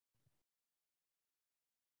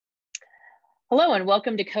Hello and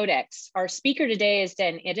welcome to Codex. Our speaker today is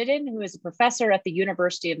Edidin, who is a professor at the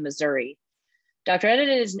University of Missouri. Dr.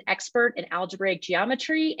 Edidin is an expert in algebraic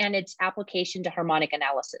geometry and its application to harmonic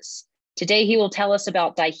analysis. Today, he will tell us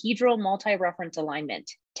about dihedral multi-reference alignment.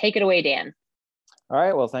 Take it away, Dan. All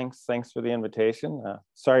right, well, thanks for the invitation.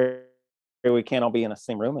 Sorry we can't all be in the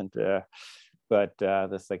same room, but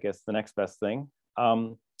this, I guess, the next best thing.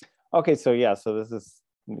 Okay, so yeah, so this is,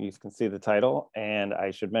 you can see the title, and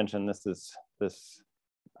I should mention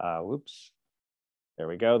whoops, there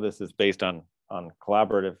we go. This is based on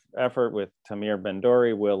collaborative effort with Tamir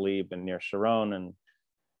Bendory, Leeb, and Nir Sharon, and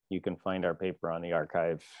you can find our paper on the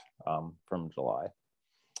archive from July.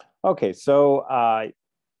 Okay, so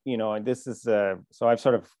this is so I've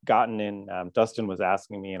sort of gotten in. Dustin was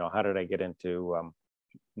asking me, how did I get into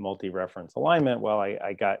multi-reference alignment? Well,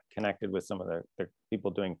 I got connected with some of the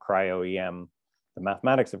people doing cryo-EM, the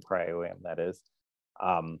mathematics of cryo-EM, that is.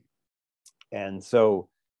 And so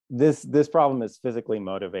this problem is physically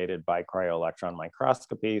motivated by cryo-electron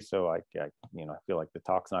microscopy. So I feel like the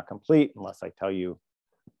talk's not complete unless I tell you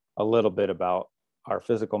a little bit about our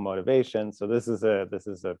physical motivation. So this is a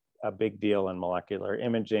big deal in molecular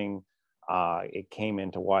imaging. It came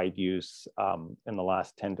into wide use in the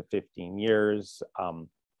last 10 to 15 years.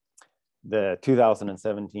 The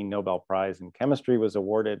 2017 Nobel Prize in Chemistry was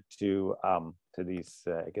awarded to these,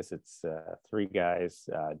 I guess it's three guys,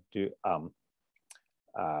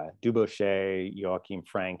 Dubochet, Joachim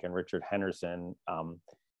Frank, and Richard Henderson.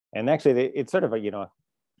 And actually, it's sort of a,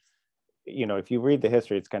 if you read the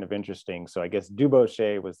history, it's kind of interesting. So I guess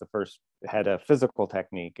Dubochet was the first, had a physical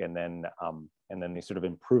technique, and then the sort of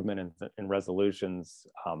improvement in resolutions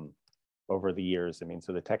over the years. I mean,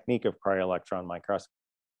 so the technique of cryo-electron microscopy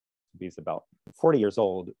is about 40 years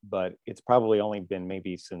old, but it's probably only been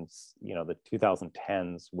maybe since the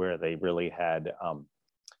 2010s where they really had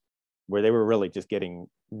where they were really just getting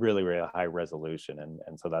really high resolution,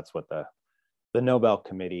 and so that's what the Nobel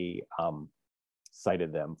Committee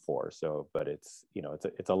cited them for. So, but it's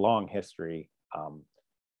it's a long history,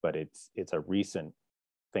 but it's a recent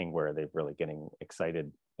thing where they're really getting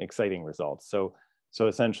exciting results. So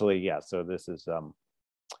essentially, yeah. So this is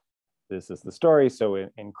the story. So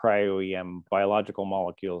in cryo-EM, biological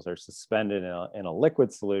molecules are suspended in a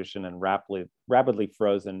liquid solution and rapidly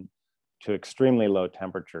frozen to extremely low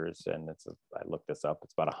temperatures. And I looked this up,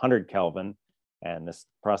 it's about 100 Kelvin. And this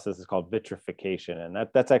process is called vitrification. And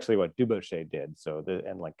that's actually what Dubochet did. So,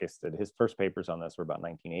 and like I said, his first papers on this were about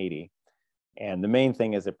 1980. And the main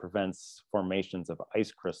thing is it prevents formations of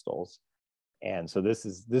ice crystals. And so this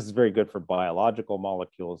is very good for biological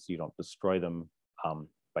molecules. You don't destroy them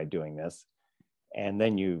by doing this. And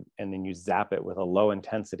then you zap it with a low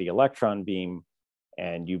intensity electron beam,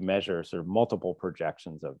 and you measure sort of multiple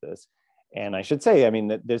projections of this. And I should say, I mean,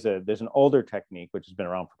 that there's an older technique which has been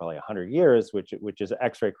around for probably 100 years, which is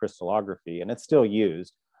X-ray crystallography, and it's still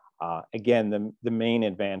used. Again, the main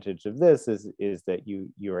advantage of this is that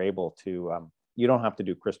you're able to you don't have to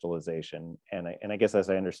do crystallization, and I guess as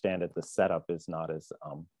I understand it, the setup is not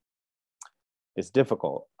as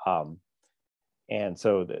difficult. And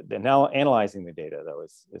so now analyzing the data though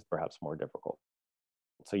is perhaps more difficult.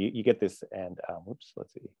 So you get this, and whoops,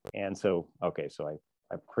 let's see. And so okay, so I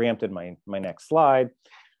preempted my next slide.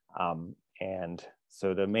 And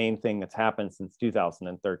so the main thing that's happened since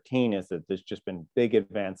 2013 is that there's just been big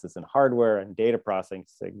advances in hardware and data processing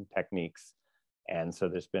techniques. And so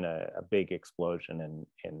there's been a big explosion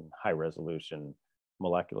in high resolution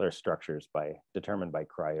molecular structures determined by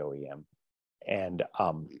cryo-EM. And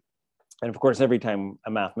of course, every time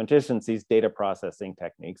a mathematician sees data processing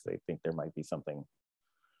techniques, they think there might be something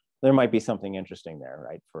interesting there,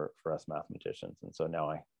 right, for us mathematicians. And so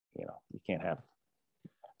now you can't have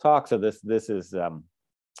talk. So this is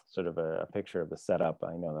sort of a picture of the setup.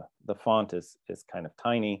 I know the font is kind of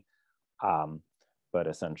tiny, but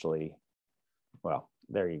essentially, well,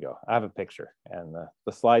 there you go. I have a picture, and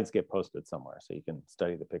the slides get posted somewhere, so you can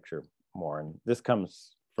study the picture more. And this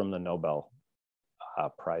comes from the Nobel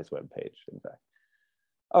Prize webpage, in fact.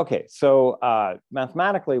 Okay, so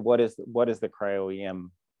mathematically, what is the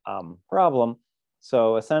cryo-EM problem?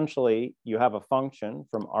 So essentially, you have a function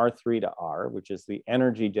from R3 to R, which is the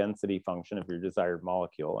energy density function of your desired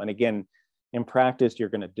molecule. And again, in practice, you're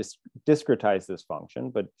going to discretize this function,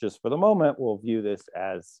 but just for the moment, we'll view this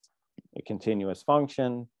as a continuous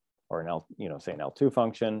function, or say an L2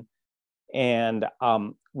 function. And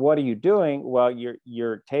what are you doing? Well,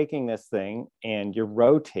 you're taking this thing and you're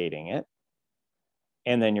rotating it,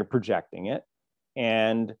 and then you're projecting it.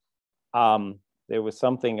 And there was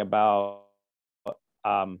something about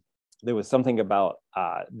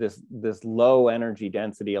this low energy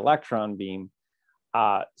density electron beam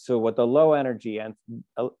So what the low energy and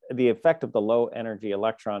the effect of the low energy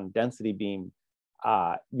electron density beam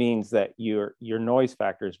means that your noise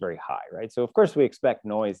factor is very high, right? So of course we expect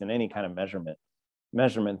noise in any kind of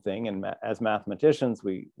measurement thing, and as mathematicians,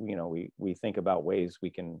 we think about ways we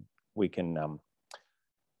can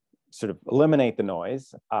sort of eliminate the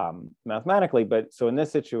noise mathematically. But so in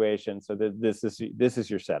this situation, so this is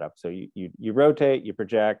your setup. So you rotate, you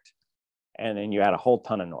project, and then you add a whole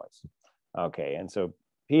ton of noise. Okay, and so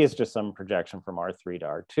P is just some projection from R3 to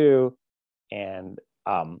R2, and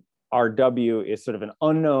RW is sort of an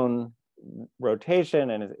unknown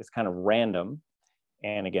rotation, and it's kind of random.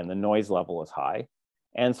 And again, the noise level is high.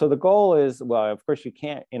 And so the goal is, well, of course, you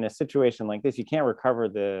can't, in a situation like this, you can't recover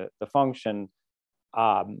the function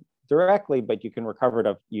directly, but you can recover it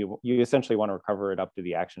up. You essentially want to recover it up to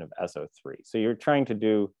the action of SO3. So you're trying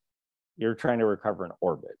to recover an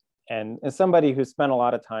orbit. And as somebody who spent a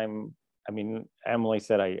lot of time, I mean, Emily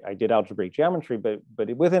said I did algebraic geometry, but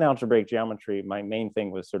within algebraic geometry, my main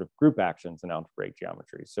thing was sort of group actions in algebraic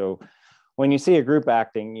geometry. So when you see a group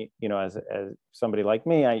acting, as somebody like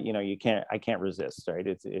me, I can't resist, right?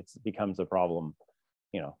 It becomes a problem,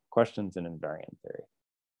 questions in invariant theory.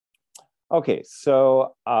 Okay,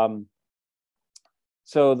 so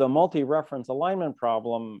so the multi-reference alignment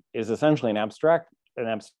problem is essentially an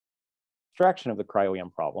abstraction of the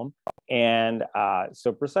cryo-EM problem. And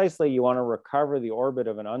so precisely, you want to recover the orbit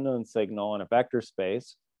of an unknown signal in a vector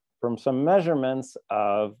space from some measurements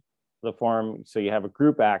of the form. So you have a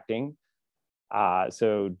group acting.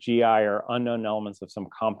 So GI are unknown elements of some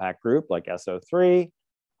compact group like SO3.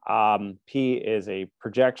 P is a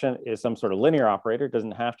projection, is some sort of linear operator, it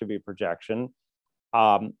doesn't have to be a projection.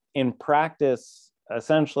 In practice,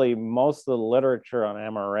 essentially, most of the literature on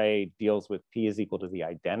MRA deals with P is equal to the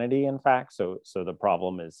identity, in fact. So the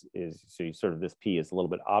problem is so you sort of, this P is a little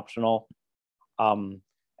bit optional. And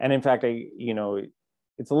in fact,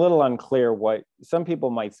 it's a little unclear what some people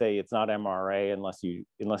might say. It's not MRA unless you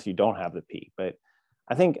don't have the P. But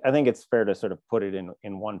I think it's fair to sort of put it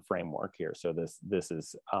in one framework here. So this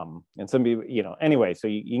is and some people, anyway. So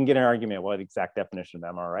you can get an argument what exact definition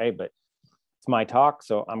of MRA, but it's my talk,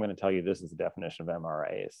 so I'm going to tell you this is the definition of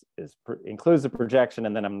MRA includes the projection,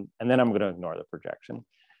 and then I'm going to ignore the projection.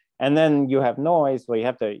 And then you have noise. Well, you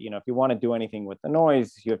have to, if you want to do anything with the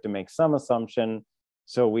noise, you have to make some assumption.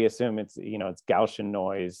 So we assume it's Gaussian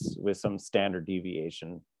noise with some standard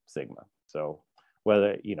deviation sigma. So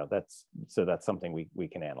whether that's something we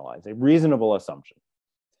can analyze, a reasonable assumption.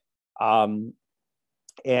 And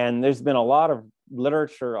there's been a lot of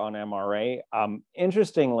literature on MRA.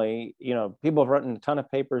 Interestingly, people have written a ton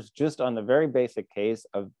of papers just on the very basic case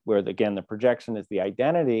of where, again, the projection is the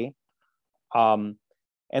identity. And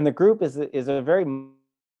the group is a very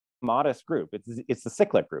modest group. It's the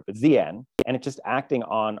cyclic group. It's Zn, and it's just acting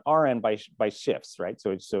on Rn by shifts, right?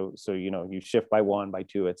 So you shift by 1, by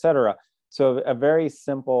 2, etc. So a very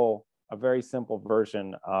simple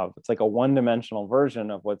version of, it's like a one-dimensional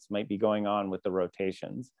version of what's might be going on with the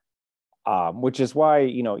rotations, which is why,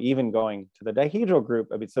 even going to the dihedral group,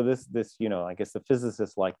 I mean, so this, I guess the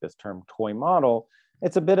physicists like this term toy model.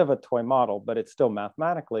 It's a bit of a toy model, but it's still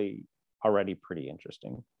mathematically already pretty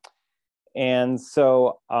interesting. And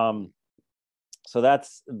so, so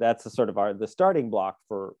that's a sort of the starting block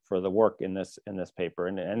for the work in this paper.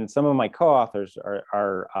 And some of my co-authors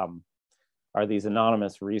are these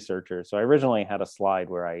anonymous researchers. So I originally had a slide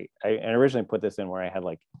where I originally put this in where I had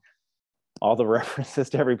like all the references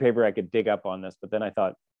to every paper I could dig up on this, but then I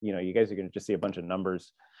thought, you guys are going to just see a bunch of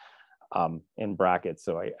numbers in brackets.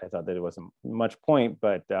 So I thought that it wasn't much point,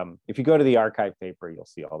 but if you go to the archive paper, you'll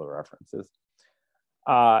see all the references.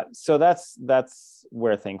 So that's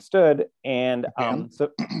where things stood. And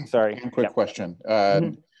so, sorry. One quick question.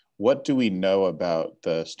 What do we know about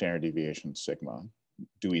the standard deviation sigma?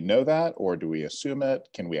 Do we know that, or do we assume it?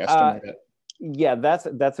 Can we estimate it? Yeah,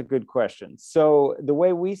 that's a good question. So the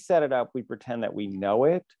way we set it up, we pretend that we know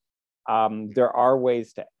it. There are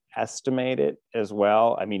ways to estimate it as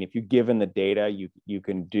well. I mean, if you're given the data, you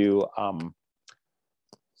can do.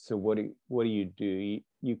 So what do you do?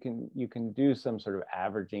 You can do some sort of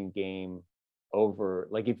averaging game over,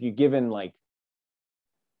 like if you're given like,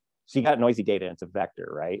 so you got noisy data and it's a vector,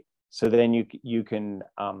 right? So then you can.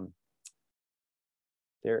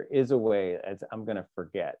 There is a way, I'm going to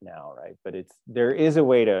forget now, right? But there is a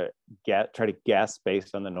way to try to guess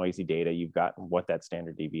based on the noisy data you've got and what that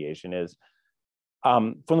standard deviation is.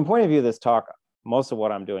 From the point of view of this talk, most of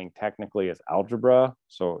what I'm doing technically is algebra,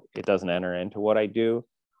 so it doesn't enter into what I do.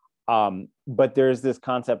 But there's this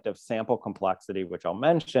concept of sample complexity, which I'll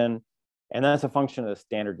mention, and that's a function of the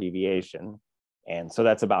standard deviation. And so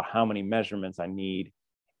that's about how many measurements I need.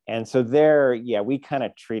 And so there, yeah, we kind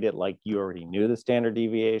of treat it like you already knew the standard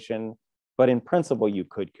deviation, but in principle, you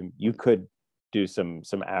could do some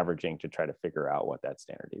averaging to try to figure out what that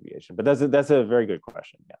standard deviation. But that's a very good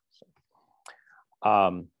question. Yeah. So,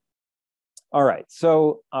 all right.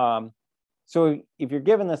 So so if you're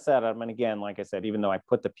given the setup, and again, like I said, even though I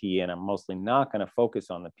put the P in, I'm mostly not going to focus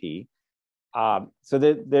on the P. So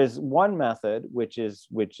there's one method which is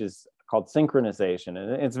called synchronization,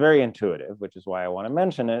 and it's very intuitive, which is why I want to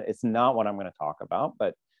mention it. It's not what I'm going to talk about,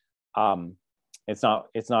 but it's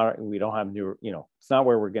not we don't have new, it's not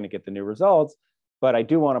where we're going to get the new results. But I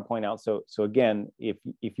do want to point out, so again, if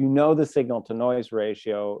you know the signal to noise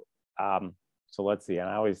ratio, so let's see,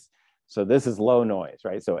 so this is low noise,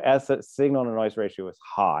 right? So signal to noise ratio is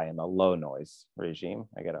high in the low noise regime.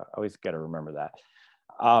 Always gotta remember that.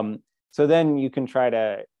 So then you can try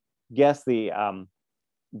to guess the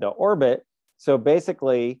orbit. So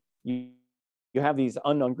basically, you have these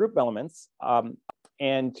unknown group elements,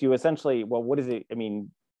 and you essentially, well, what is it? I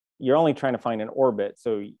mean, you're only trying to find an orbit.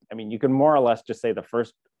 So, I mean, you can more or less just say the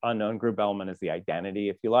first unknown group element is the identity,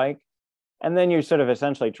 if you like. And then you're sort of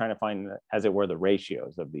essentially trying to find, as it were, the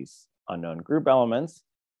ratios of these unknown group elements.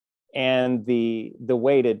 And the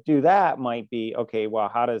way to do that might be, okay, well,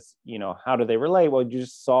 how do they relate? Well, you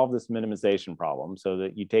just solve this minimization problem so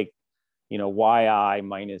that you take, yi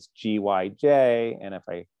minus gyj, and if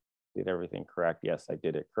I did everything correct, yes, I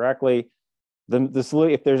did it correctly. The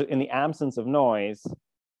solution, if there's in the absence of noise,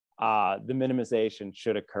 the minimization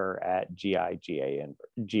should occur at gijj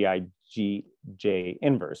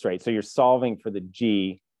inverse, right? So you're solving for the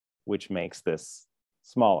g, which makes this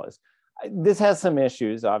smallest. This has some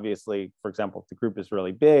issues, obviously. For example, if the group is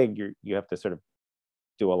really big, you have to sort of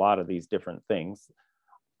do a lot of these different things.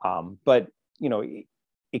 But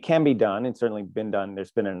it can be done. It's certainly been done.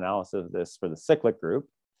 There's been an analysis of this for the cyclic group.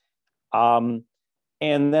 And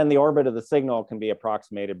then the orbit of the signal can be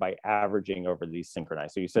approximated by averaging over these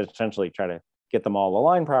synchronized. So you essentially try to get them all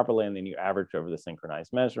aligned properly, and then you average over the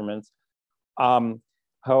synchronized measurements. However,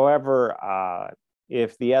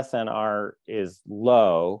 if the SNR is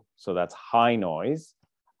low, so that's high noise,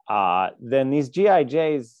 then these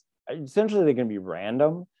GIJs, essentially they're going to be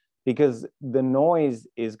random, because the noise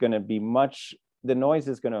is going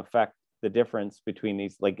to affect the difference between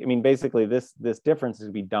these. Basically this difference is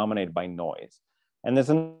going to be dominated by noise. And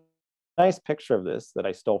there's a nice picture of this that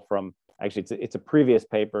I stole from, actually, it's a previous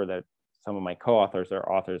paper that some of my co-authors are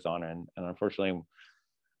authors on, and unfortunately,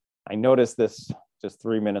 I noticed this just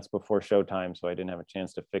 3 minutes before showtime, so I didn't have a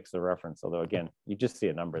chance to fix the reference. Although again, you just see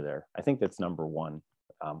a number there. I think that's number 1.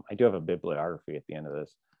 I do have a bibliography at the end of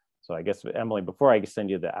this. So I guess, Emily, before I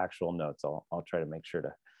send you the actual notes, I'll try to make sure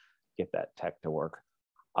to get that tech to work.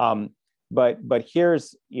 But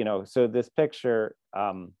here's, so this picture,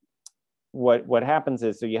 what happens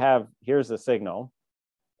is, so here's the signal,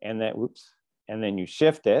 and then you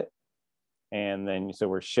shift it. And then, so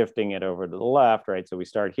we're shifting it over to the left, right? So we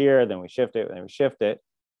start here, then we shift it, and then we shift it.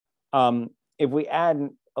 If we add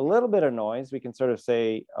a little bit of noise, we can sort of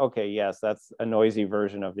say, okay, yes, that's a noisy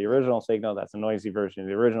version of the original signal. That's a noisy version of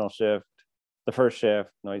the original shift, the first shift,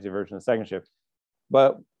 noisy version of the second shift.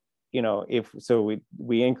 But,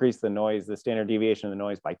 we increase the noise, the standard deviation of the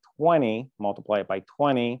noise by 20, multiply it by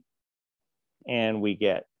 20, and we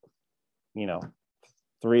get,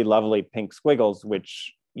 3 lovely pink squiggles,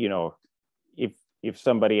 which, if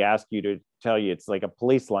somebody asked you to tell you it's like a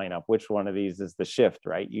police lineup, which one of these is the shift,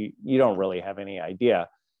 right? You don't really have any idea,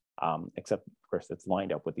 except of course it's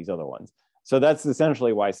lined up with these other ones. So that's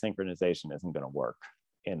essentially why synchronization isn't going to work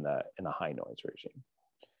in the high noise regime.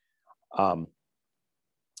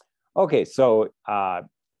 Okay, so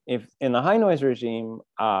if in the high noise regime,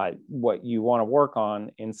 what you want to work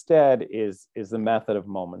on instead is the method of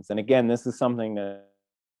moments. And again, this is something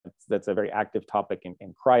that's a very active topic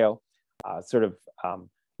in cryo. Sort of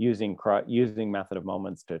using method of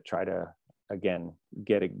moments to try to, again,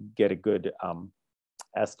 get a good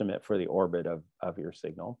estimate for the orbit of your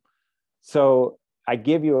signal. So I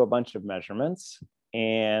give you a bunch of measurements,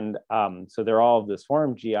 and so they're all of this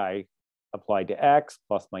form, GI applied to X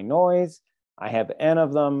plus my noise. I have N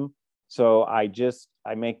of them, so I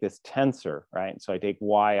make this tensor, right? So I take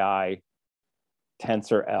YI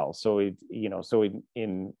tensor L. So if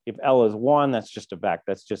L is 1, that's just a vector.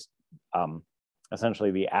 That's just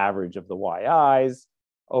essentially the average of the YIs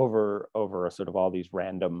over sort of all these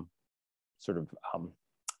random sort of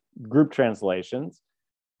group translations.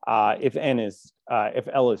 If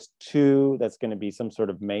L is 2, that's going to be some sort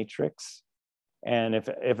of matrix. And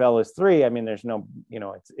if L is 3, I mean, there's no,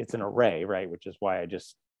 it's an array, right? Which is why I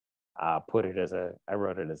just I wrote it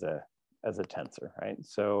as a a tensor, right?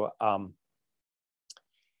 So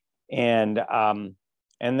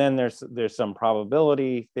and then there's some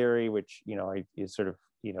probability theory, which is sort of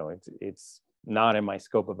it's not in my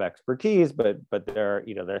scope of expertise, but there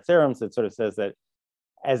are theorems that sort of says that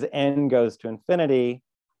as n goes to infinity,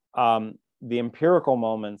 the empirical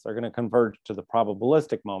moments are going to converge to the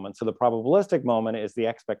probabilistic moment. So the probabilistic moment is the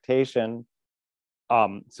expectation.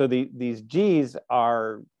 So these G's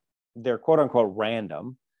they're quote unquote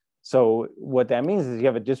random. So what that means is you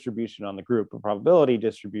have a distribution on the group, a probability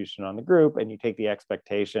distribution on the group, and you take the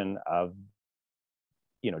expectation of,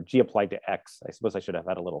 G applied to X. I suppose I should have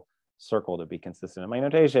had a little circle to be consistent in my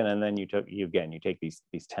notation. And then you take these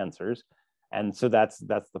tensors. And so that's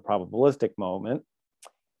the probabilistic moment.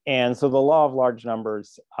 And so the law of large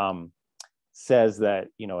numbers says that,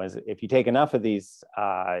 if you take enough of these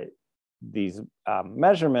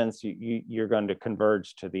measurements, you're going to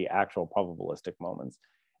converge to the actual probabilistic moments.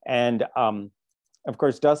 And of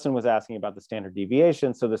course, Dustin was asking about the standard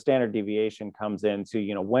deviation. So the standard deviation comes into,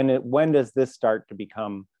 when does this start to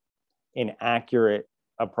become an accurate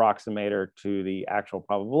approximator to the actual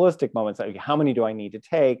probabilistic moments? Like, how many do I need to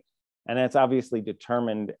take? And that's obviously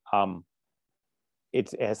determined. It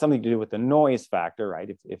has something to do with the noise factor, right?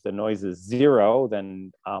 If the noise is 0,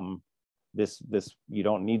 then this you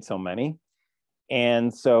don't need so many.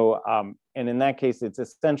 And so, and in that case, it's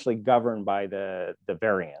essentially governed by the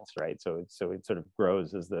variance, right? So it sort of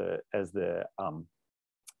grows as the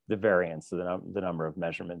variance, so the number of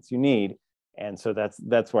measurements you need. And so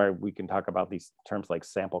that's why we can talk about these terms like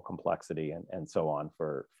sample complexity and so on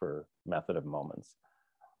for method of moments.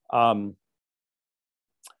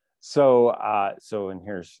 So and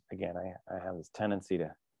here's again, I have this tendency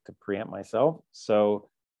to preempt myself. So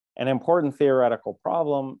an important theoretical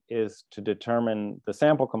problem is to determine the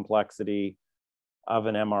sample complexity of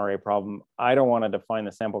an MRA problem. I don't want to define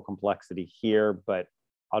the sample complexity here, but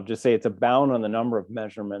I'll just say it's a bound on the number of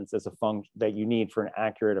measurements as a function that you need for an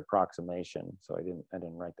accurate approximation. So I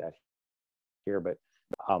didn't write that here, but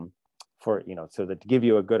for so that to give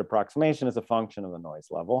you a good approximation is a function of the noise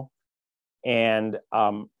level. And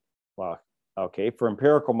well, okay, for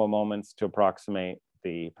empirical moments to approximate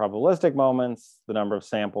the probabilistic moments, the number of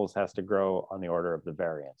samples has to grow on the order of the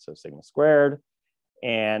variance, so sigma squared.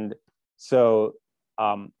 And so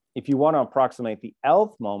if you want to approximate the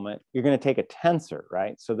Lth moment, you're going to take a tensor,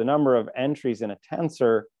 right? So the number of entries in a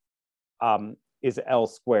tensor is L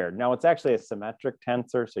squared. Now it's actually a symmetric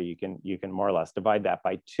tensor, so you can more or less divide that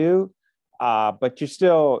by 2, but you're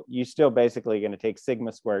still basically going to take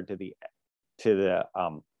sigma squared to the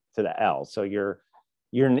L. So your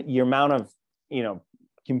amount of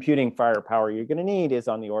computing firepower you're going to need is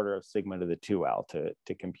on the order of sigma to the 2L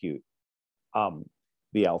to compute the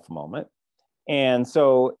Lth moment. And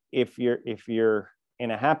so if you're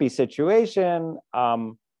in a happy situation,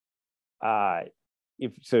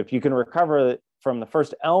 if you can recover from the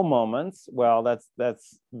first L moments, well,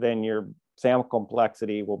 then your sample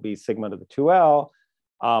complexity will be sigma to the 2L.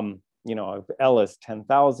 If L is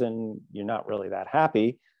 10,000, you're not really that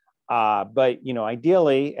happy. But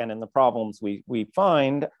ideally, and in the problems we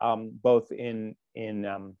find, both in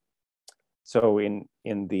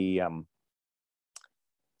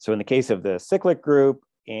the case of the cyclic group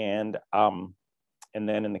and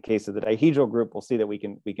then in the case of the dihedral group, we'll see that we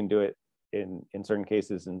can do it in certain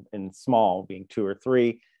cases in small, being 2 or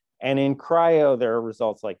 3, and in cryo there are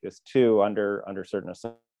results like this too under certain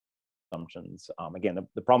assumptions. Again,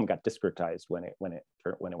 the problem got discretized when it went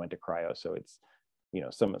to cryo, so it's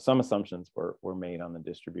some assumptions were made on the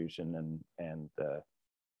distribution and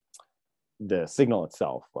the signal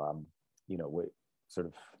itself, sort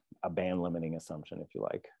of a band limiting assumption, if you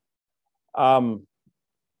like.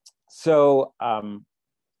 So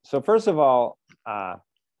first of all,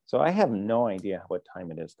 so I have no idea what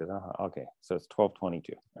time it is because okay, so it's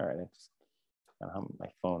 12:22. All right, my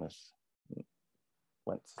phone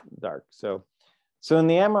went dark. So in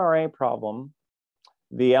the MRA problem,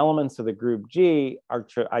 the elements of the group G are,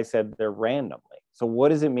 I said, they're randomly. So what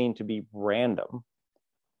does it mean to be random?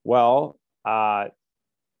 Well, the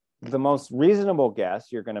most reasonable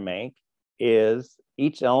guess you're going to make is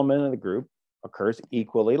each element of the group occurs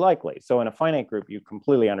equally likely. So in a finite group, you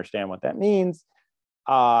completely understand what that means.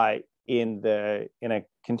 In a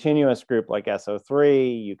continuous group like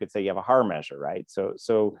SO3, you could say you have a Haar measure, right?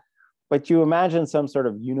 But you imagine some sort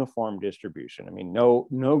of uniform distribution. I mean,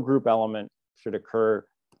 no group element should occur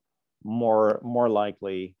more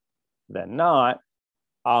likely than not.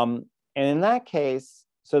 And in that case,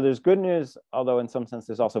 so there's good news, although in some sense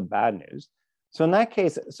there's also bad news. So in that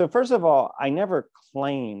case, so first of all, I never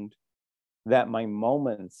claimed that my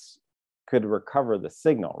moments could recover the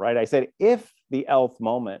signal, right? I said, if the Lth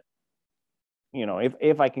moment, you know,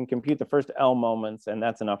 if I can compute the first L moments and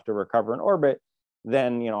that's enough to recover an orbit,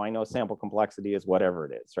 then, you know, I know sample complexity is whatever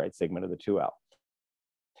it is, right? Sigma to the 2L.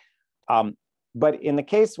 But in the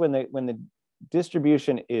case when the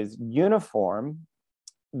distribution is uniform,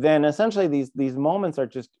 then essentially these moments are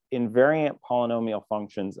just invariant polynomial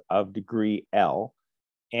functions of degree L.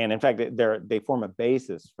 And in fact, they form a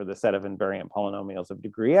basis for the set of invariant polynomials of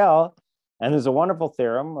degree L. And there's a wonderful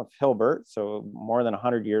theorem of Hilbert, so more than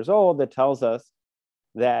 100 years old, that tells us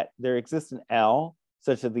that there exists an L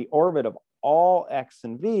such that the orbit of all X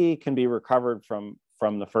and V can be recovered from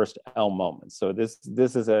the first L moment. So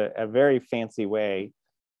this is a very fancy way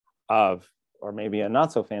of, or maybe a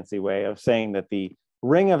not so fancy way of saying that the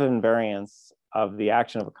ring of invariance of the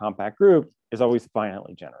action of a compact group is always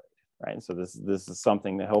finitely generated, right? And so this is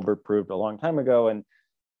something that Hilbert proved a long time ago, and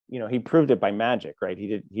you know, he proved it by magic, right? He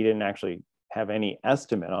didn't actually have any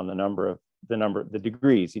estimate on the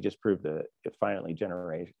degrees. He just proved the finitely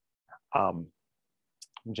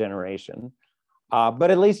generation.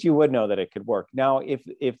 But at least you would know that it could work. Now, if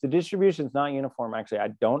the distribution is not uniform, actually, I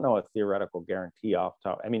don't know a theoretical guarantee off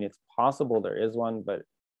top. I mean, it's possible there is one, but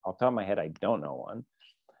off the top of my head, I don't know one.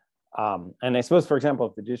 And I suppose, for example,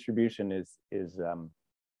 if the distribution is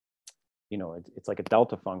you know, it's like a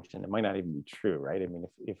delta function, it might not even be true, right? I mean,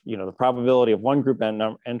 if you know, the probability of one group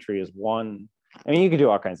entry is 1, I mean, you could do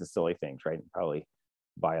all kinds of silly things, right? And probably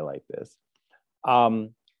violate this.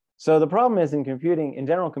 So the problem is in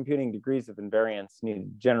general computing, degrees of invariance need to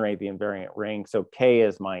generate the invariant ring. So K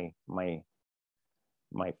is my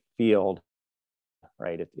field,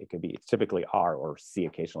 right? It could be, it's typically R or C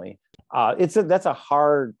occasionally. That's a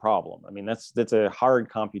hard problem. I mean, that's a hard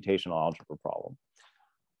computational algebra problem.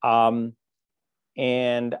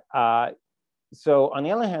 So on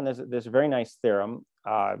the other hand, there's a very nice theorem,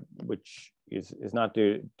 which is not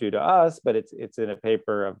due to us, but it's in a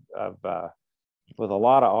paper with a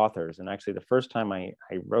lot of authors. And actually, the first time I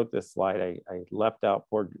wrote this slide, I left out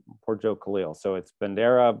poor Joe Khalil. So it's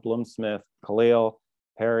Bandera, Bloom-Smith, Khalil,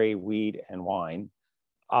 Perry, Weed, and Wine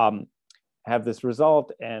have this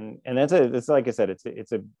result, and it's like I said,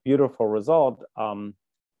 it's a beautiful result.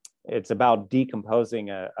 It's about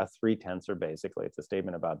decomposing a 3 tensor, basically. It's a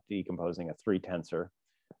statement about decomposing a 3 tensor.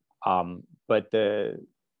 But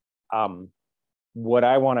what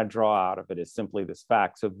I want to draw out of it is simply this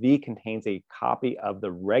fact. So V contains a copy of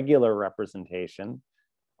the regular representation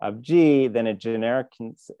of G, then a generic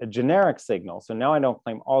signal. So now I don't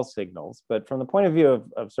claim all signals, but from the point of view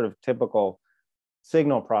of sort of typical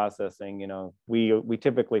signal processing, you know, we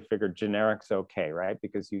typically figure generic's okay, right?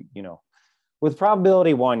 Because you know, with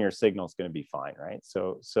probability 1, your signal is going to be fine, right?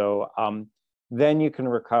 So then you can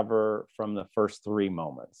recover from the first 3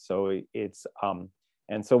 moments. So it's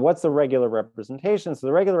and so what's the regular representation? So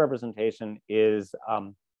the regular representation is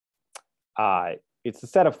it's a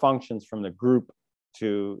set of functions from the group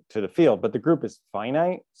to the field, but the group is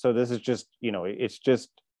finite. So this is just, you know, it's just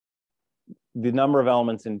the number of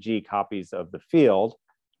elements in G copies of the field,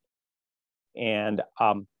 and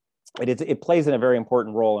it plays in a very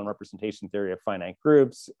important role in representation theory of finite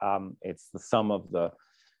groups. It's the sum of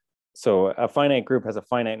so a finite group has a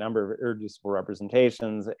finite number of irreducible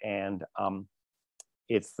representations, and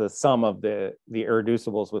it's the sum of the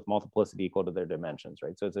irreducibles with multiplicity equal to their dimensions,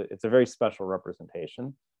 right? So it's a very special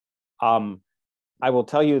representation. I will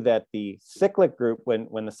tell you that the cyclic group,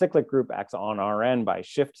 when the cyclic group acts on Rn by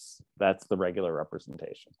shifts, that's the regular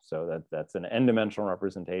representation. So that's an n-dimensional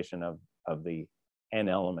representation of the n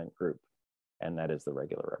element group, and that is the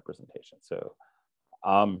regular representation. So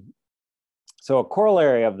so a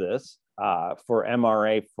corollary of this for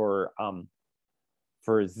MRA for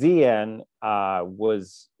Zn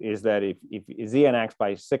is that if Zn acts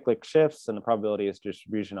by cyclic shifts and the probability of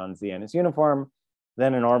distribution on Zn is uniform,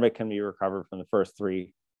 then an orbit can be recovered from the first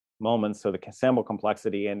 3 moments. So the sample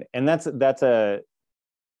complexity, and that's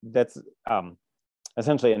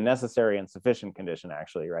essentially a necessary and sufficient condition,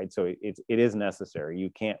 actually, right? So it is necessary. You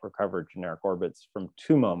can't recover generic orbits from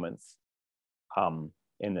 2 moments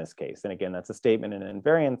in this case. And again, that's a statement in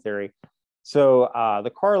invariant theory. So the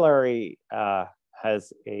corollary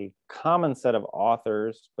has a common set of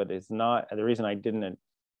authors, but it's not, the reason I didn't,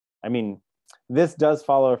 I mean, this does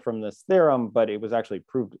follow from this theorem, but it was actually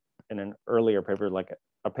proved in an earlier paper, like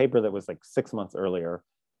a paper that was like 6 months earlier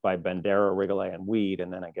by Bandera, Rigolet, and Weed.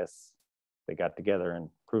 And then I guess they got together and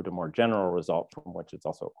proved a more general result from which it's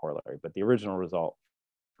also a corollary. But the original result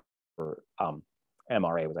for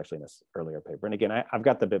MRA was actually in this earlier paper. And again, I've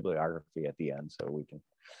got the bibliography at the end, so we can,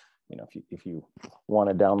 you know, if you want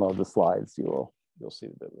to download the slides, you'll see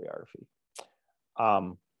the bibliography.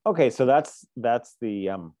 Okay, so that's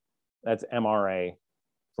MRA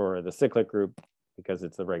for the cyclic group, because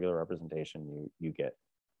it's the regular representation. You get,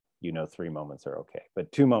 3 moments are okay,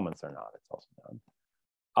 but 2 moments are not. It's also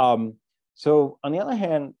known. So on the other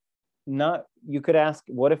hand, you could ask,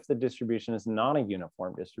 what if the distribution is not a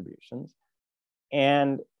uniform distribution?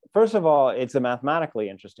 And first of all, it's a mathematically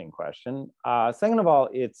interesting question. Second of all,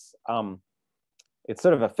 it's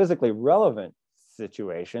sort of a physically relevant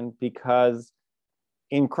situation, because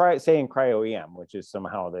in cryo-EM, which is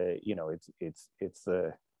somehow it's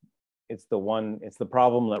the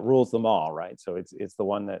problem that rules them all, right? So it's the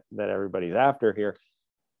one that everybody's after here.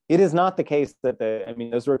 It is not the case that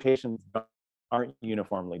those rotations aren't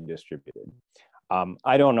uniformly distributed.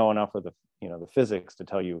 I don't know enough of the physics to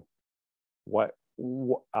tell you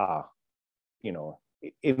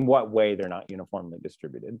in what way they're not uniformly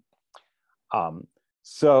distributed.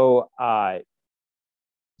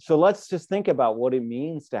 So let's just think about what it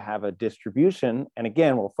means to have a distribution. And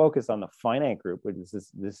again, we'll focus on the finite group, which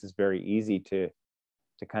this is very easy to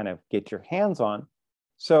kind of get your hands on.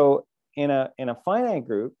 So in a finite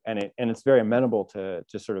group, and it's very amenable to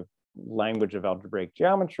sort of language of algebraic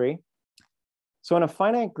geometry. So in a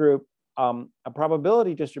finite group, a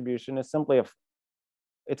probability distribution is simply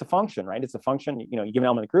it's a function, right? It's a function. You give an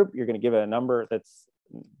element of the group, you're going to give it a number it's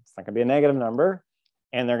not going to be a negative number,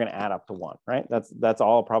 and they're going to add up to 1, right? That's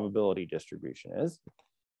all a probability distribution is.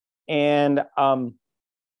 And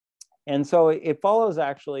so it follows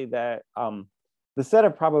actually that the set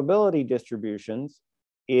of probability distributions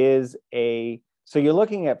is so you're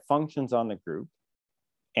looking at functions on the group.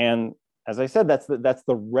 And as I said, that's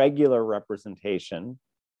the regular representation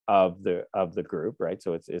of the group, right?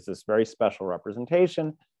 So it's this very special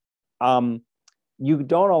representation. You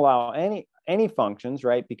don't allow any functions,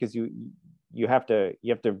 right? Because you have to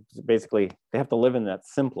basically, they have to live in that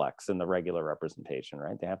simplex in the regular representation,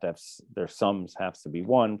 right? They have to have, their sums has to be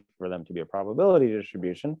 1 for them to be a probability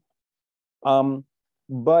distribution.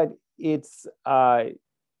 But it's that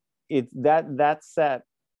set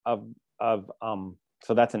of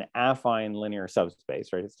so that's an affine linear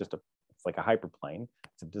subspace, right? It's like a hyperplane.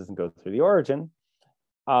 So it doesn't go through the origin.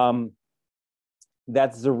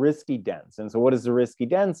 That's Zariski dense. And so what does Zariski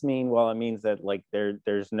dense mean? Well, it means that like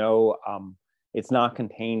there's no, it's not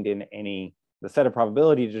contained in any, the set of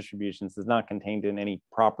probability distributions is not contained in any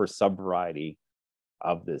proper subvariety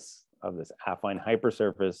of this affine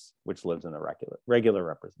hypersurface, which lives in the regular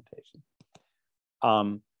representation.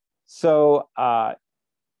 So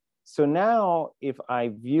now if I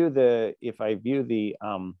view the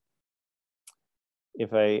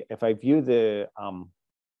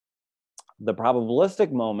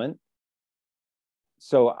probabilistic moment,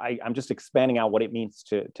 so I'm just expanding out what it means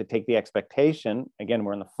to take the expectation. Again,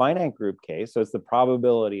 we're in the finite group case, so it's the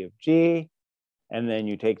probability of G, and then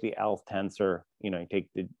you take the L tensor, you take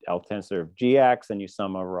the L tensor of GX, and you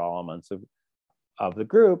sum over all elements of the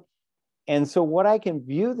group. And so what I can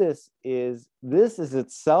view this is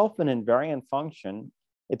itself an invariant function.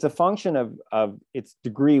 It's a function of its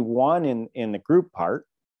degree 1 in the group part,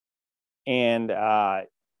 and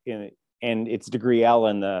its degree L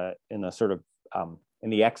in the sort of in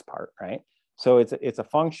the X part, right? So it's a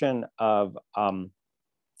function of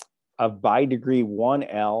by degree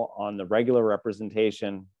 1L on the regular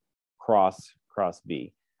representation cross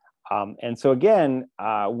V. And so again,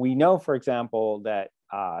 we know, for example, that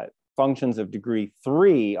functions of degree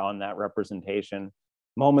 3 on that representation,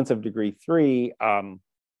 moments of degree 3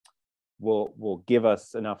 will give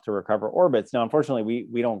us enough to recover orbits. Now, unfortunately,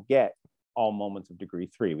 we don't get all moments of degree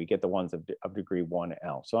 3. We get the ones of degree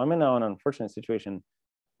 1L. So I'm in an unfortunate situation.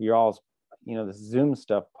 You're all, this Zoom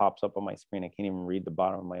stuff pops up on my screen. I can't even read the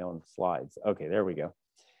bottom of my own slides. Okay, there we go.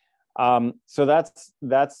 So that's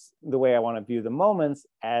the way I want to view the moments,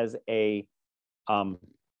 as a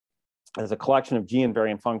collection of G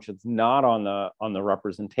invariant functions, not on the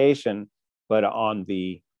representation, but on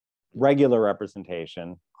the regular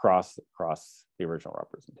representation cross the original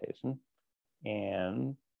representation.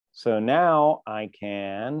 And so now I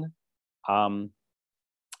can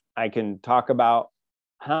talk about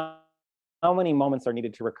how many moments are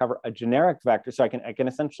needed to recover a generic vector. So I can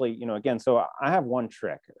essentially, again, so I have one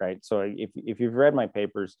trick, right? So if you've read my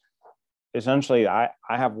papers, essentially I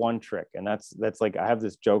have one trick, and that's like, I have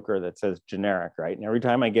this joker that says generic, right? And every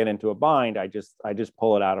time I get into a bind, I just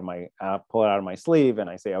pull it out of my sleeve, and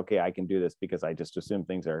I say, okay, I can do this because I just assume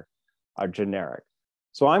things are generic.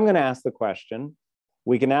 So I'm going to ask the question.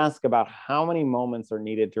 We can ask about how many moments are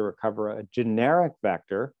needed to recover a generic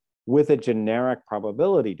vector with a generic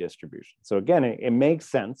probability distribution. So again, it makes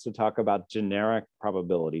sense to talk about generic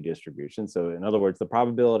probability distribution. So in other words, the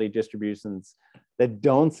probability distributions that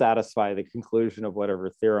don't satisfy the conclusion of whatever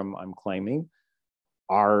theorem I'm claiming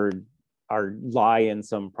lie in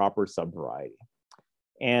some proper subvariety.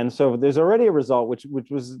 And so there's already a result which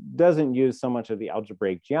doesn't use so much of the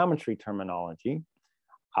algebraic geometry terminology.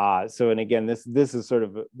 And again, this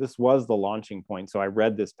was the launching point. So I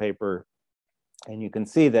read this paper, and you can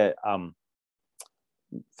see that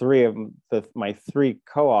my three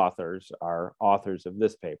co-authors are authors of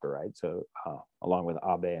this paper, right? So along with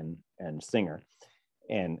Abe and Singer,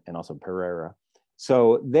 and also Pereira.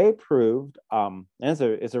 So they proved, and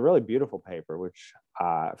it's a really beautiful paper, which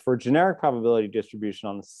for generic probability distribution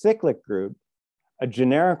on the cyclic group, a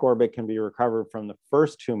generic orbit can be recovered from the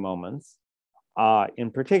first two moments.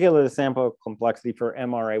 In particular, the sample complexity for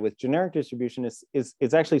MRA with generic distribution is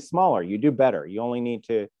actually smaller. You do better. You only need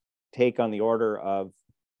to take on the order of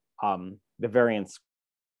the variance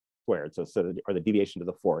squared, or the deviation to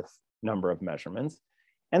the fourth number of measurements.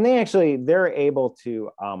 And they're able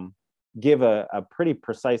to give a pretty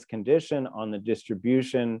precise condition on the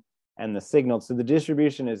distribution and the signal. So the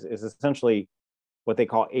distribution is essentially what they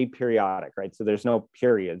call aperiodic, right? So there's no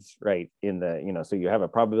periods, right? So you have a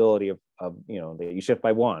probability of that you shift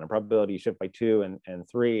by 1, a probability you shift by 2 and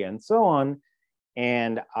 3, and so on.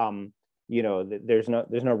 And there's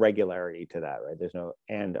no regularity to that, right?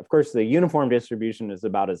 And of course the uniform distribution is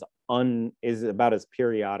about as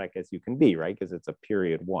periodic as you can be, right? Because it's a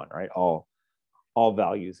period 1, right? All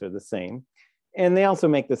values are the same. And they also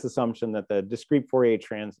make this assumption that the discrete Fourier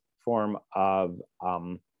transform of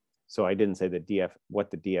so I didn't say the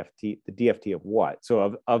DFT of what.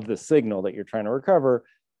 So of the signal that you're trying to recover,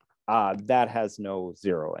 that has no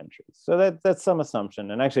zero entries. So that's some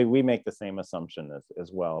assumption. And actually we make the same assumption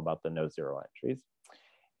as well about the no zero entries.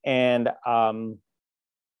 And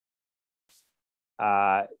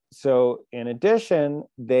so in addition,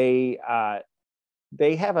 they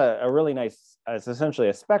have a really nice, it's essentially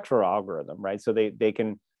a spectral algorithm, right? So they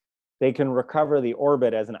can recover the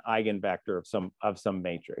orbit as an eigenvector of some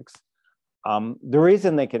matrix. The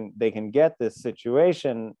reason they can get this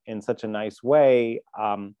situation in such a nice way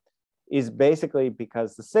is basically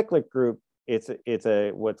because the cyclic group, it's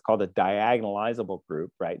what's called a diagonalizable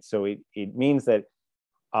group, right? So it means that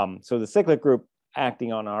so the cyclic group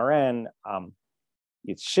acting on Rn,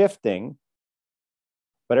 it's shifting,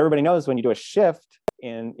 but everybody knows when you do a shift,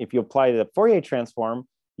 and if you apply the Fourier transform,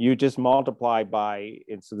 you just multiply by,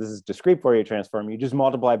 so this is discrete Fourier transform, you just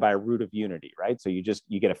multiply by a root of unity, right? So you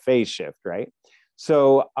get a phase shift, right?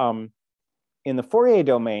 So in the Fourier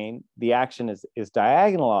domain, the action is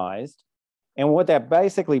diagonalized. And what that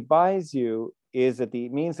basically buys you is that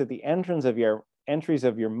it means that the entries of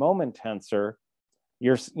your moment tensor,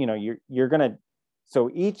 you're gonna, so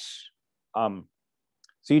each, so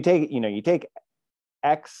you take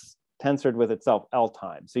X tensored with itself L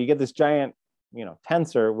times. So you get this giant,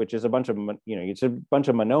 tensor, which is a bunch of, it's a bunch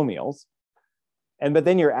of monomials. But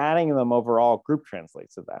then you're adding them over all group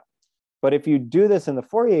translates of that. But if you do this in the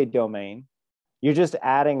Fourier domain, you're just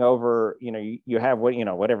adding over, you have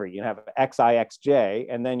whatever, you have xi, xj,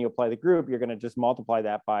 and then you apply the group, you're going to just multiply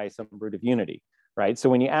that by some root of unity, right? So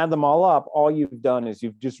when you add them all up, all you've done is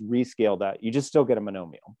you've just rescaled that. You just still get a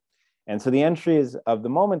monomial. And so the entries of the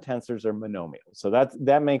moment tensors are monomials. So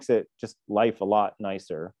that makes it just life a lot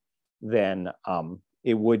nicer than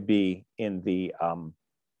it would be in the,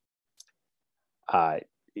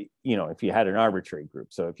 if you had an arbitrary group.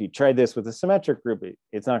 So if you tried this with a symmetric group,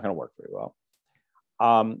 it's not going to work very well.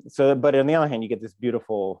 But on the other hand, you get this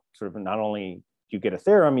beautiful sort of, not only do you get a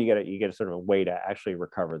theorem, you get a sort of a way to actually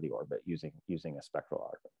recover the orbit using a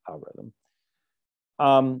spectral algorithm.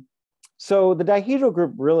 So the dihedral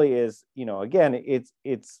group really is, again,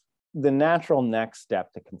 it's the natural next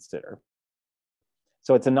step to consider.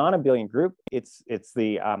 So it's a non-abelian group. It's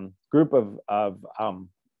the group of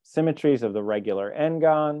symmetries of the regular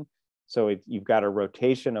n-gon. So you've got a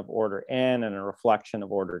rotation of order n and a reflection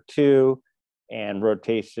of order 2, and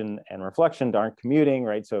rotation and reflection aren't commuting,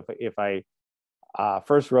 right? So if I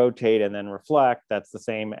first rotate and then reflect, that's the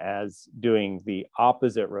same as doing the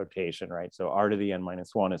opposite rotation, right? So r to the n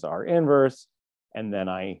minus 1 is r inverse,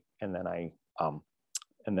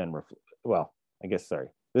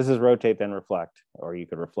 this is rotate then reflect, or you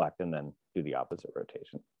could reflect and then do the opposite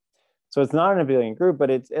rotation. So it's not an abelian group, but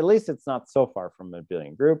at least it's not so far from an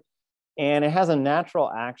abelian group, and it has a natural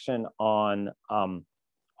action on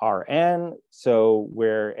Rn.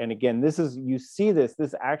 So and again, you see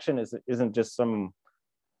this action isn't just some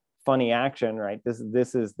funny action, right? This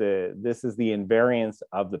is the invariance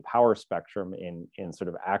of the power spectrum in sort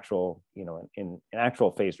of actual, in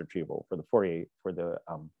actual phase retrieval for the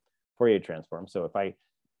Fourier transform. So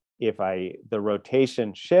if the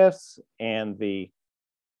rotation shifts and the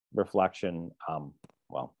reflection,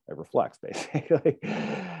 well, it reflects basically.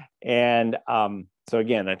 And so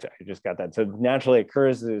again, I just got that. So naturally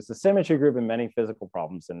occurs is a symmetry group in many physical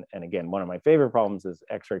problems. And again, one of my favorite problems is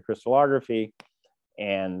X-ray crystallography,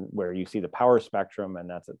 and where you see the power spectrum, and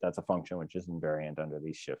that's a function which is invariant under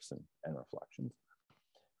these shifts and reflections.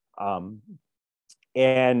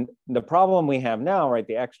 And the problem we have now, right,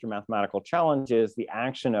 the extra mathematical challenge is the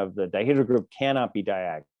action of the dihedral group cannot be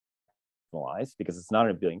diagonalized because it's not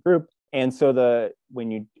an abelian group. And so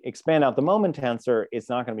when you expand out the moment tensor, it's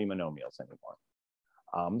not going to be monomials anymore.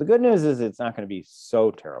 The good news is it's not going to be so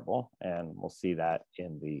terrible, and we'll see that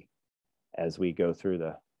as we go through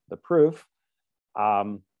the proof.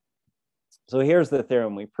 So here's the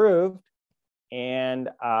theorem we proved. And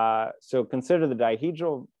so consider the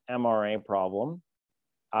dihedral MRA problem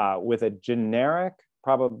with a generic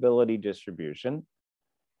probability distribution.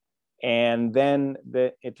 And then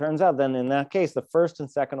it turns out then in that case, the first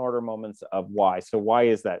and second order moments of Y, so Y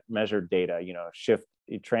is that measured data, shift,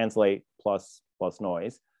 translate plus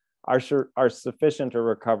noise, are sufficient to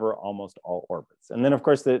recover almost all orbits. And then of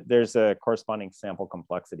course, there's a corresponding sample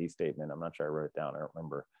complexity statement. I'm not sure I wrote it down, I don't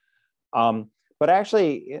remember. But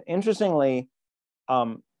actually, interestingly,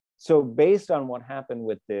 so based on what happened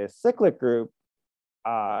with the cyclic group,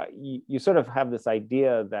 you sort of have this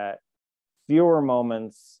idea that fewer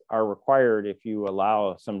moments are required if you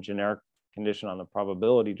allow some generic condition on the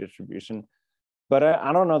probability distribution. But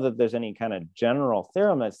I don't know that there's any kind of general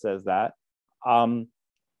theorem that says that.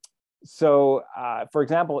 So for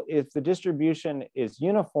example, if the distribution is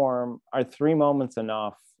uniform, are 3 moments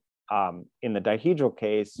enough in the dihedral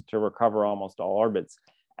case to recover almost all orbits?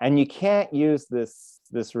 And you can't use this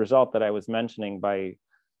result that I was mentioning by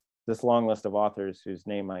this long list of authors whose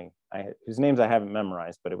names I haven't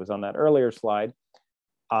memorized, but it was on that earlier slide.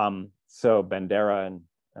 So Bendory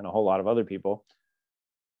and a whole lot of other people.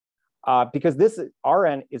 Because this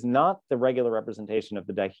Rn is not the regular representation of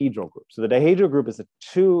the dihedral group. So the dihedral group has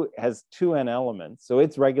 2n elements. So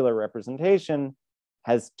its regular representation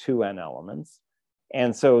has 2n elements.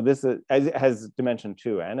 And so this has dimension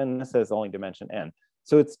 2n, and this has only dimension n.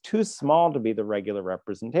 So it's too small to be the regular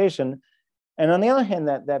representation. And on the other hand,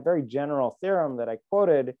 that very general theorem that I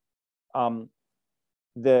quoted,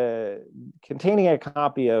 containing a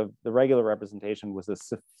copy of the regular representation was a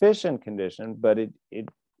sufficient condition, but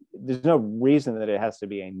there's no reason that it has to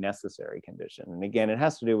be a necessary condition. And again, it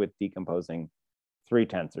has to do with decomposing 3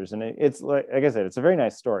 tensors. And it's like I said, it's a very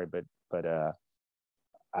nice story, but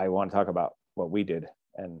I want to talk about what we did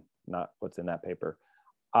and not what's in that paper.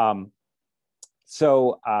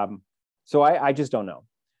 So I just don't know.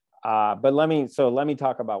 But let me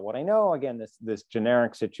talk about what I know. Again, this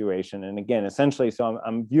generic situation, and again, essentially, so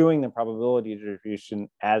I'm viewing the probability distribution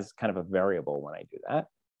as kind of a variable when I do that.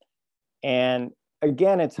 And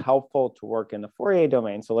again, it's helpful to work in the Fourier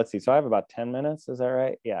domain. So let's see. So I have about 10 minutes. Is that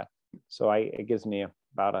right? Yeah. So it gives me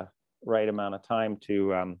about a right amount of time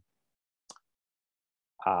to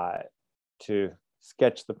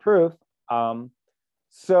sketch the proof.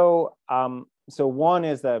 So one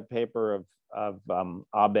is the paper of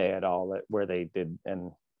Abe et al. Where they did,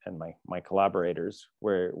 and my collaborators,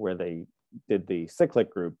 where they did the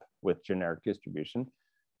cyclic group with generic distribution.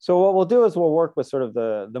 So what we'll do is we'll work with sort of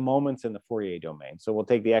the moments in the Fourier domain. So we'll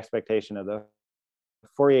take the expectation of the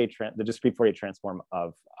discrete Fourier transform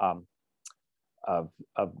of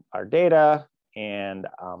our data, and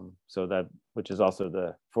so that, which is also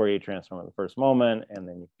the Fourier transform of the first moment, and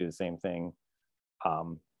then you do the same thing,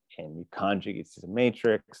 and you conjugate to the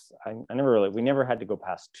matrix. We never had to go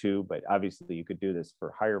past 2, but obviously you could do this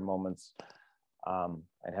for higher moments.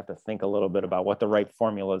 I'd have to think a little bit about what the right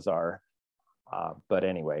formulas are. But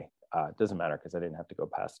anyway, it doesn't matter because I didn't have to go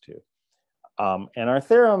past 2. And our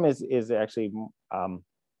theorem is actually a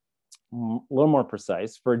little more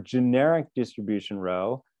precise. For a generic distribution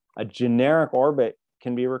row, a generic orbit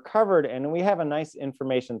can be recovered, and we have a nice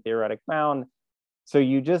information theoretic bound. So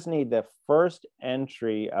you just need the first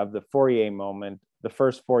entry of the Fourier moment, the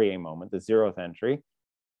first Fourier moment, the 0th entry,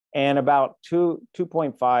 and about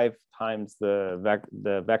 2.5 times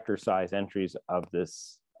the vector size entries of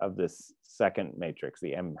this second matrix,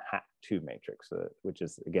 the M hat 2 matrix, which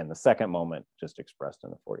is again the second moment just expressed in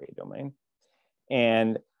the Fourier domain.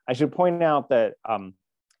 And I should point out that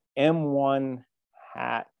M1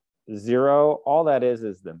 hat 0, all that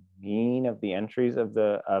is the mean of the entries of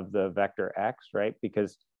the vector x, right?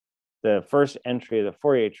 Because the first entry of the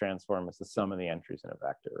Fourier transform is the sum of the entries in a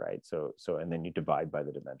vector, right? So and then you divide by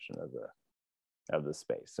the dimension of the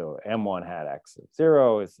space. So M1 hat X of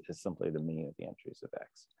 0 is simply the mean of the entries of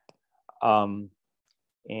X.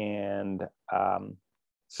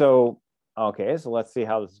 So okay, so let's see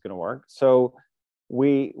how this is going to work. So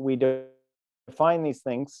we define these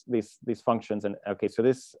things, these functions, and okay, so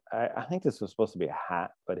this I think this was supposed to be a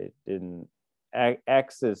hat, but it didn't.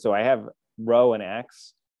 X is, so I have rho and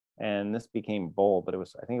X, and this became bold, but I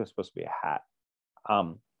think it was supposed to be a hat.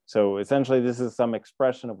 So essentially, this is some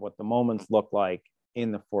expression of what the moments look like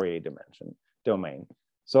in the Fourier domain.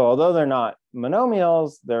 So although they're not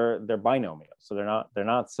monomials, they're binomials. So they're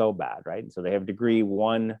not so bad, right? So they have degree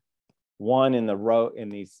one in the row in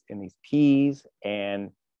these P's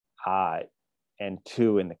and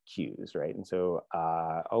 2 in the Q's, right? And so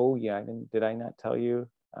oh yeah, did I not tell you?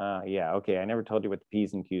 Yeah, okay, I never told you what the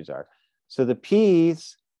P's and Q's are. So the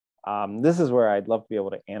P's, this is where I'd love to be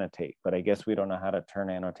able to annotate, but I guess we don't know how to turn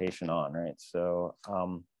annotation on, right? So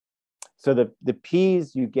so the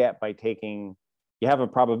P's you get by taking, you have a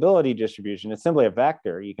probability distribution. It's simply a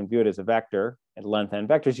vector. You can view it as a vector at length n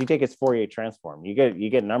vectors. You take its Fourier transform. You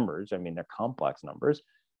get numbers. I mean, they're complex numbers,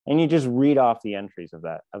 and you just read off the entries of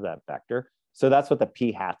that vector. So that's what the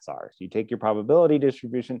P hats are. So you take your probability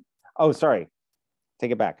distribution. Oh, sorry,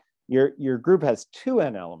 take it back. Your group has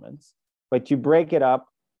 2n elements, but you break it up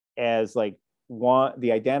as like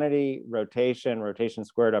the identity, rotation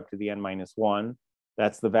squared up to the n minus 1.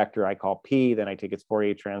 That's the vector I call P. Then I take its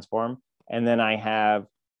Fourier transform. And then I have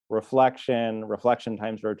reflection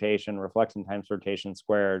times rotation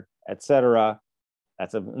squared, etc.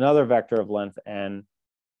 That's another vector of length n,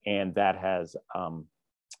 and that has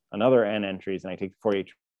another n entries, and I take the Fourier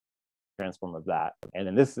transform of that. And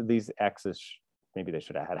then these x's, maybe they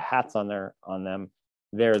should have had hats on them.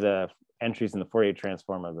 They're the entries in the Fourier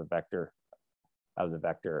transform of the vector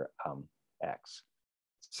x.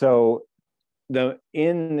 So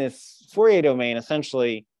in this Fourier domain,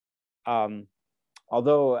 essentially,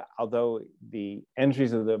 although the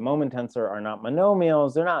entries of the moment tensor are not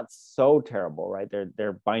monomials, they're not so terrible, right?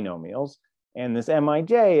 They're binomials. And this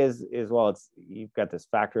Mij is well, you've got this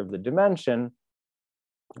factor of the dimension,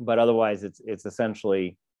 but otherwise it's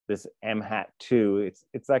essentially this m hat 2.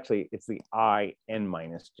 It's the I n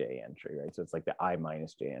minus j entry, right? So it's like the I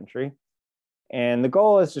minus j entry. And the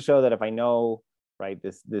goal is to show that if I know, right,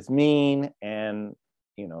 this mean and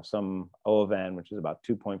some O of n, which is about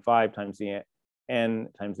 2.5 times the n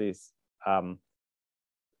times these of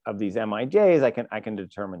these Mij's, I can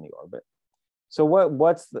determine the orbit. So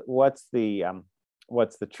what's the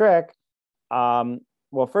trick?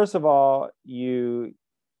 Well, first of all, you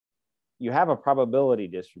have a probability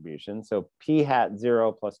distribution. So P hat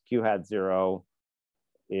 0 plus Q hat 0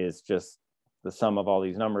 is just the sum of all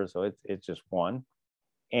these numbers. So it's just 1.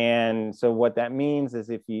 And so what that means is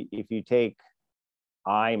if you take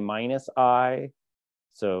I minus I,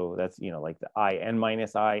 so that's like the I n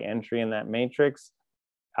minus I entry in that matrix,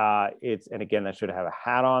 and again, that should have a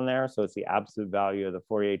hat on there. So it's the absolute value of the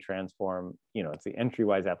Fourier transform, it's the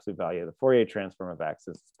entry-wise absolute value of the Fourier transform of X,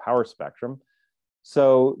 it's power spectrum.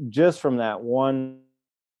 So just from that one,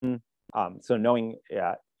 so knowing,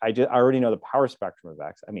 I already know the power spectrum of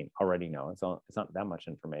X. I mean, already know, it's not that much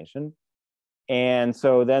information. And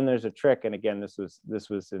so then there's a trick, and again, this was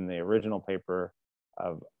in the original paper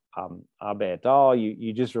of Abe et al.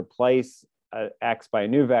 You just replace X by a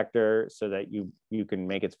new vector so that you can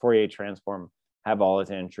make its Fourier transform have all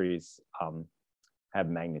its entries have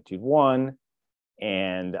magnitude 1,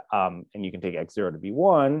 and you can take X0 to be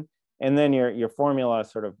 1, and then your formula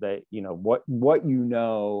sort of that what you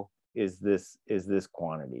know is this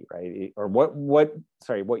quantity, right? Or what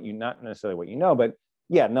you, not necessarily what you know, but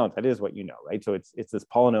yeah, no, that is what you know, right? So it's this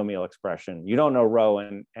polynomial expression. You don't know rho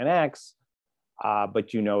and x,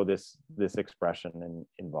 but you know this expression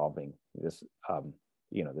involving this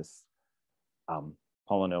this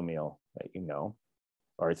polynomial that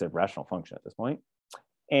or it's a rational function at this point.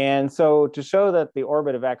 And so to show that the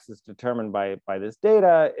orbit of X is determined by this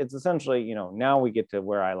data, it's essentially, now we get to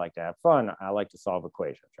where I like to have fun. I like to solve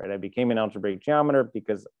equations, right? I became an algebraic geometer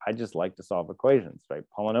because I just like to solve equations, right?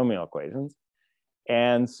 Polynomial equations.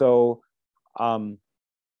 And so,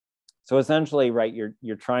 so essentially, right,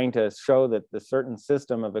 you're trying to show that the certain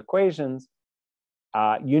system of equations,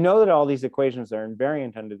 that all these equations are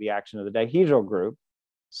invariant under the action of the dihedral group.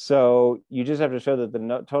 So you just have to show that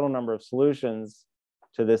the total number of solutions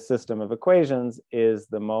to this system of equations is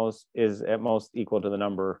at most equal to the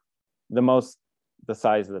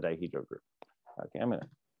size of the dihedral group. Okay, I'm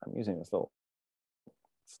using this little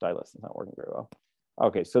stylus. It's not working very well.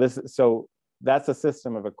 Okay, so that's a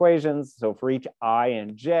system of equations. So for each I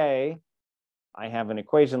and j, I have an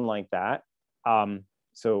equation like that.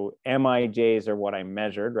 So mij's are what I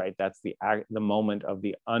measured, right? That's the moment of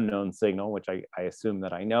the unknown signal, which I assume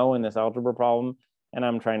that I know in this algebra problem. And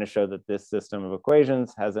I'm trying to show that this system of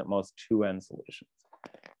equations has at most 2n solutions.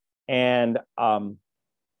 And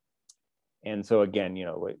so again, you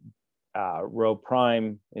know, rho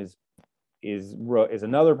prime is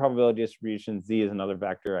another probability distribution. Z is another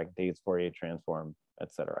vector. I can take its Fourier transform,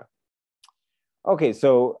 etc. Okay,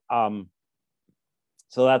 so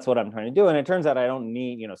that's what I'm trying to do. And it turns out I don't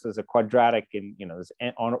need, you know, so there's a quadratic in, you know, there's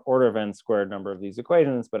on order of n squared number of these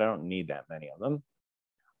equations, but I don't need that many of them,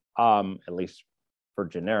 at least for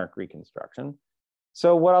generic reconstruction.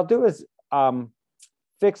 So what I'll do is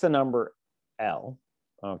fix a number L,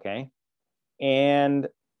 okay, and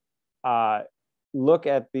look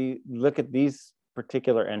at these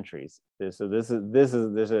particular entries. There's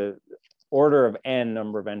a order of n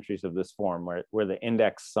number of entries of this form where the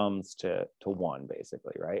index sums to 1,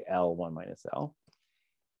 basically, right? L 1 minus L.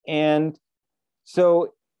 And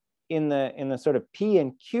so in the sort of P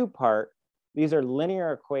and Q part, these are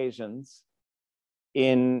linear equations.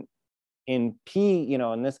 In P, you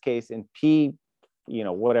know, in this case, in P, you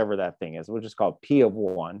know, whatever that thing is, we'll just call it P of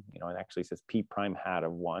 1, you know, it actually says P prime hat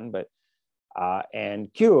of 1, but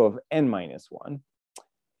and Q of n minus 1.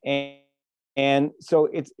 And so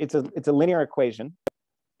it's a linear equation,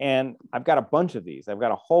 and I've got a bunch of these. I've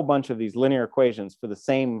got a whole bunch of these linear equations for the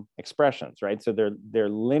same expressions, right? So they're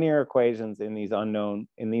linear equations in these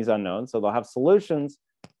unknowns. So they'll have solutions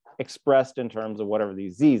expressed in terms of whatever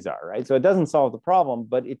these z's are, right? So it doesn't solve the problem,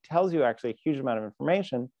 but it tells you actually a huge amount of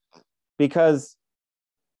information, because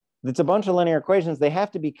it's a bunch of linear equations. They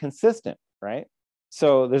have to be consistent, right?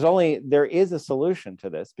 So there is a solution to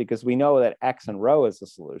this, because we know that x and rho is a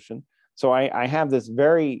solution. So I have this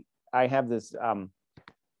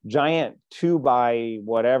giant 2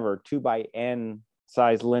 by n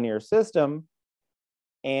size linear system,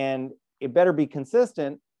 and it better be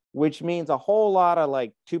consistent, which means a whole lot of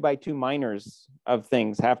like 2 by 2 minors of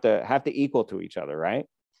things have to equal to each other, right?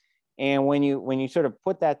 And when you sort of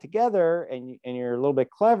put that together and you're a little bit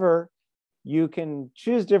clever, you can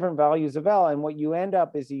choose different values of L, and what you end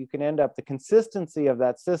up is the consistency of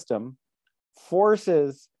that system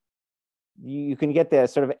forces you can get the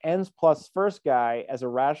sort of n's plus first guy as a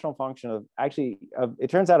rational function of it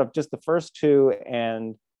turns out of just the first 2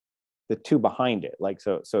 and the 2 behind it, like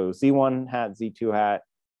so z1 hat, z2 hat,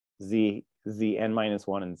 zn minus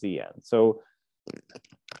 1, and zn.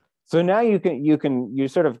 So now you've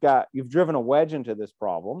driven a wedge into this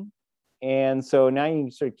problem. And so now you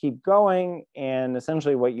can sort of keep going, and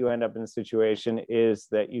essentially what you end up in the situation is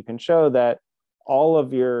that you can show that all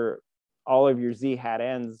of your z hat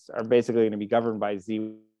n's are basically going to be governed by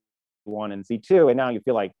z1 and z2, and now you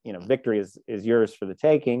feel like, you know, victory is yours for the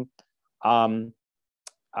taking. You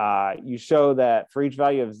show that for each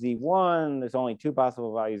value of z1, there's only 2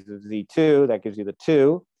 possible values of z2. That gives you the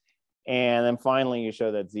 2. And then finally, you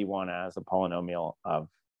show that z1 has a polynomial of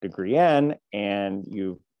degree n, and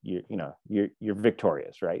you're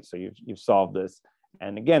victorious, right? So you've solved this.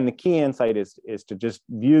 And again, the key insight is to just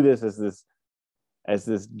view this as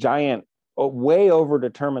this giant, way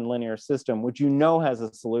overdetermined linear system, which you know has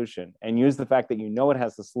a solution, and use the fact that you know it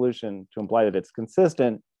has a solution to imply that it's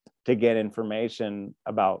consistent to get information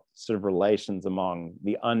about sort of relations among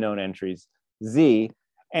the unknown entries z.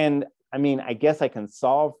 And I mean, I guess I can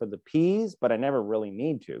solve for the p's, but I never really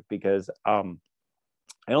need to, because I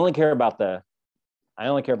only care about the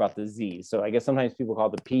z's. So I guess sometimes people call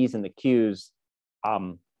the p's and the q's,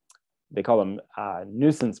 they call them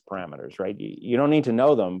nuisance parameters, right? You don't need to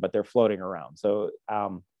know them, but they're floating around. So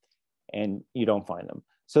and you don't find them.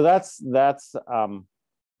 So that's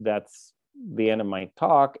the end of my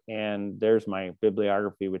talk, and there's my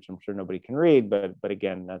bibliography, which I'm sure nobody can read, but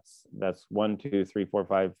again, that's 1, 2, 3, 4,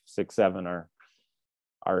 5, 6, 7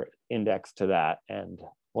 are indexed to that. And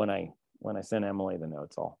when I send Emily the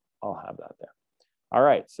notes, I'll have that there. All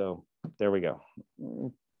right, so there we go.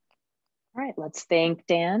 All right, let's thank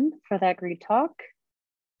Dan for that great talk.